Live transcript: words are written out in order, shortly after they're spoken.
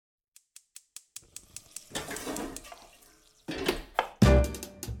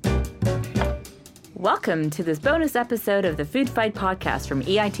Welcome to this bonus episode of the Food Fight podcast from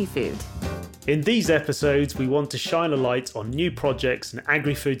EIT Food. In these episodes, we want to shine a light on new projects and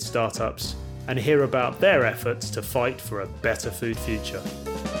agri-food startups and hear about their efforts to fight for a better food future.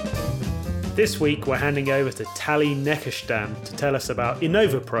 This week, we're handing over to Taly Nechushtan to tell us about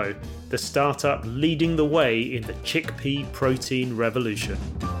Innovopro, the startup leading the way in the chickpea protein revolution.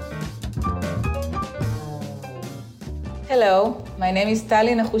 Hello, my name is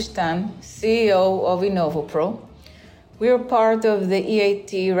Taly Nechushtan, CEO of Innovopro. We're part of the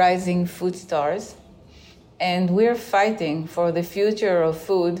EIT Rising Food Stars, and we're fighting for the future of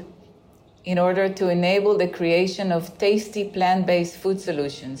food in order to enable the creation of tasty plant-based food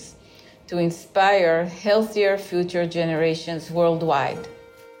solutions to inspire healthier future generations worldwide.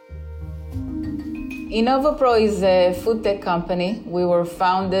 Innovopro is a food tech company. We were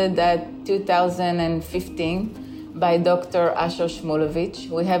founded at 2015 by Dr. Asher Shmulevich.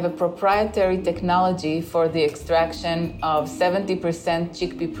 We have a proprietary technology for the extraction of 70%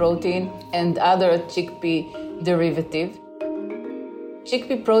 chickpea protein and other chickpea derivative.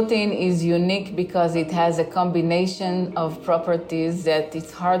 Chickpea protein is unique because it has a combination of properties that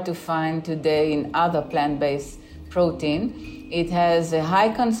it's hard to find today in other plant-based protein. It has a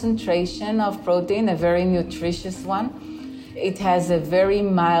high concentration of protein, a very nutritious one. It has a very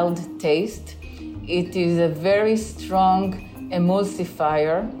mild taste. It is a very strong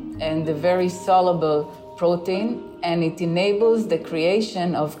emulsifier and a very soluble protein, and it enables the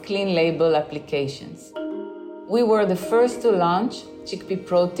creation of clean label applications. We were the first to launch chickpea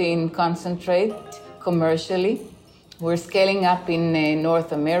protein concentrate commercially. We're scaling up in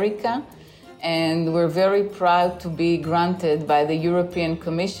North America, and we're very proud to be granted by the European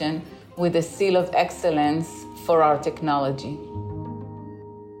Commission with a seal of excellence for our technology.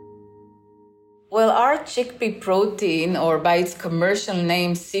 Well, our chickpea protein, or by its commercial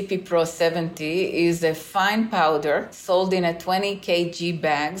name CP Pro 70, is a fine powder sold in a 20 kg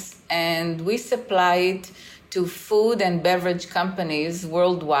bags, and we supply it to food and beverage companies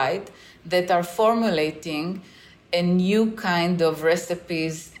worldwide that are formulating a new kind of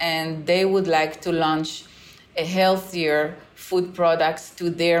recipes, and they would like to launch a healthier food products to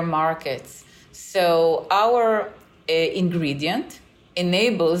their markets. So our ingredient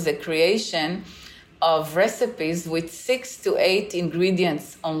enables the creation of recipes with 6 to 8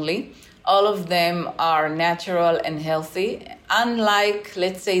 ingredients only. All of them are natural and healthy. Unlike,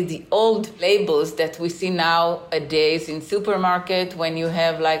 let's say, the old labels that we see nowadays in supermarket, when you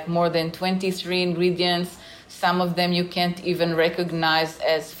have like more than 23 ingredients, some of them you can't even recognize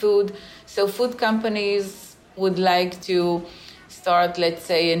as food. So food companies would like to start, let's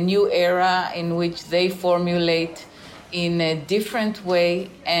say, a new era in which they formulate in a different way.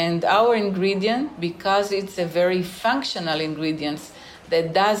 And our ingredient, because it's a very functional ingredient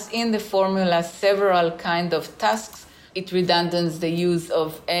that does in the formula several kind of tasks, it redundates the use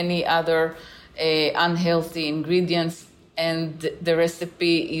of any other unhealthy ingredients, and the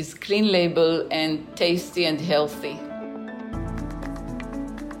recipe is clean label and tasty and healthy.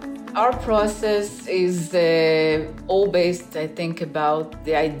 Our process is all based, I think, about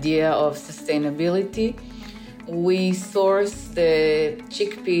the idea of sustainability. We source the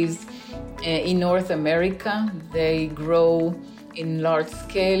chickpeas in North America. They grow in large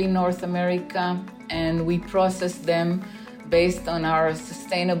scale in North America, and we process them based on our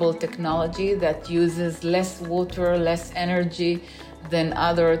sustainable technology that uses less water, less energy than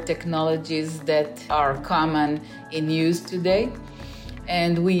other technologies that are common in use today.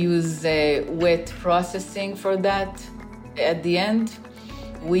 And we use wet processing for that. At the end,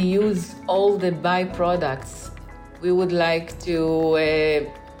 we use all the byproducts. We would like to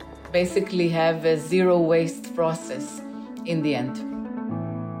basically have a zero waste process in the end.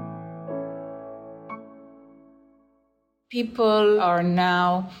 People are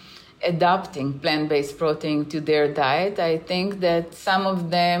now adopting plant-based protein to their diet. I think that some of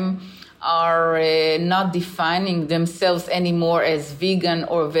them are not defining themselves anymore as vegan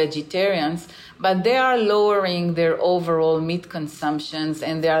or vegetarians, but they are lowering their overall meat consumptions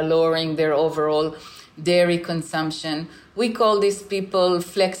and they are lowering their overall dairy consumption. We call these people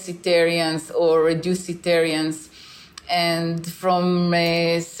flexitarians or reducitarians. And from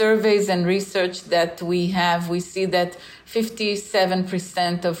surveys and research that we have, we see that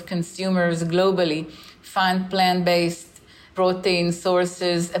 57% of consumers globally find plant-based protein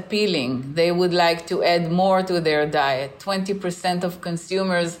sources appealing. They would like to add more to their diet. 20% of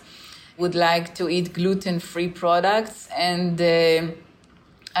consumers would like to eat gluten-free products. And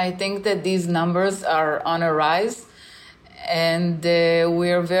I think that these numbers are on a rise. And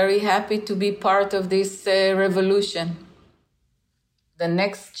we're very happy to be part of this revolution. the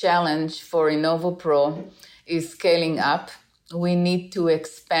next challenge for Innovopro is scaling up. We need to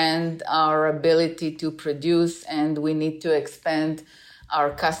expand our ability to produce, and we need to expand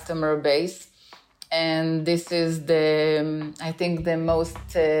our customer base. And this is I think the most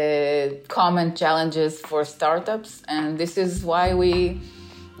common challenges for startups. And this is why we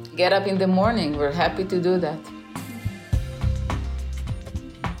get up in the morning. We're happy to do that.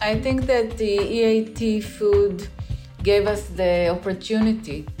 I think that the EIT Food gave us the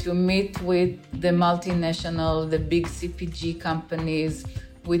opportunity to meet with the multinational, the big CPG companies,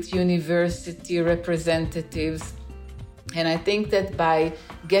 with university representatives. And I think that by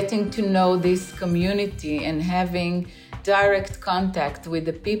getting to know this community and having direct contact with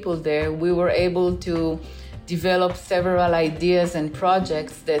the people there, we were able to develop several ideas and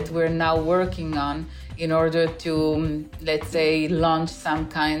projects that we're now working on in order to, let's say, launch some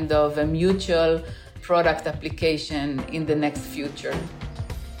kind of a mutual product application in the next future.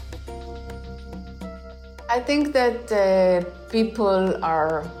 I think that people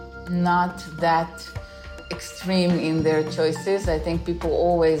are not that extreme in their choices. I think people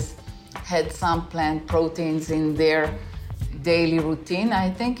always had some plant proteins in their daily routine. I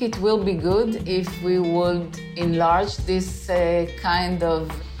think it will be good if we would enlarge this kind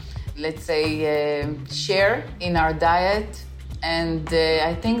of, let's say, share in our diet. And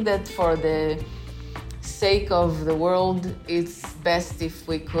I think that for the sake of the world, it's best if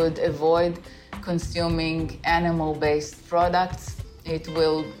we could avoid consuming animal-based products.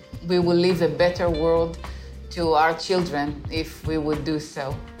 We will leave a better world to our children if we would do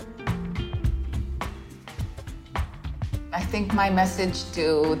so. I think my message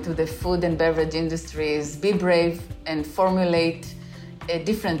to the food and beverage industry is be brave and formulate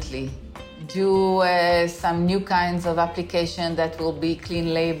differently. Do some new kinds of application that will be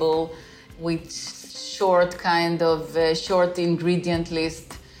clean label with short ingredient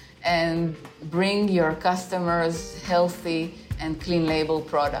list, and bring your customers healthy and clean label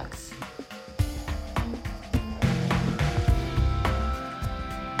products.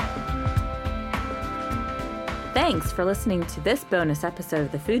 Thanks for listening to this bonus episode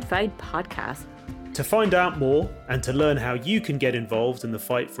of the Food Fight podcast. To find out more and to learn how you can get involved in the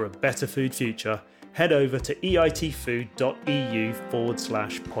fight for a better food future, head over to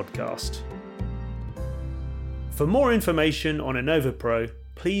eitfood.eu/podcast. For more information on Innovopro,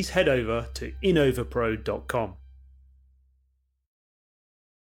 please head over to innovopro.com.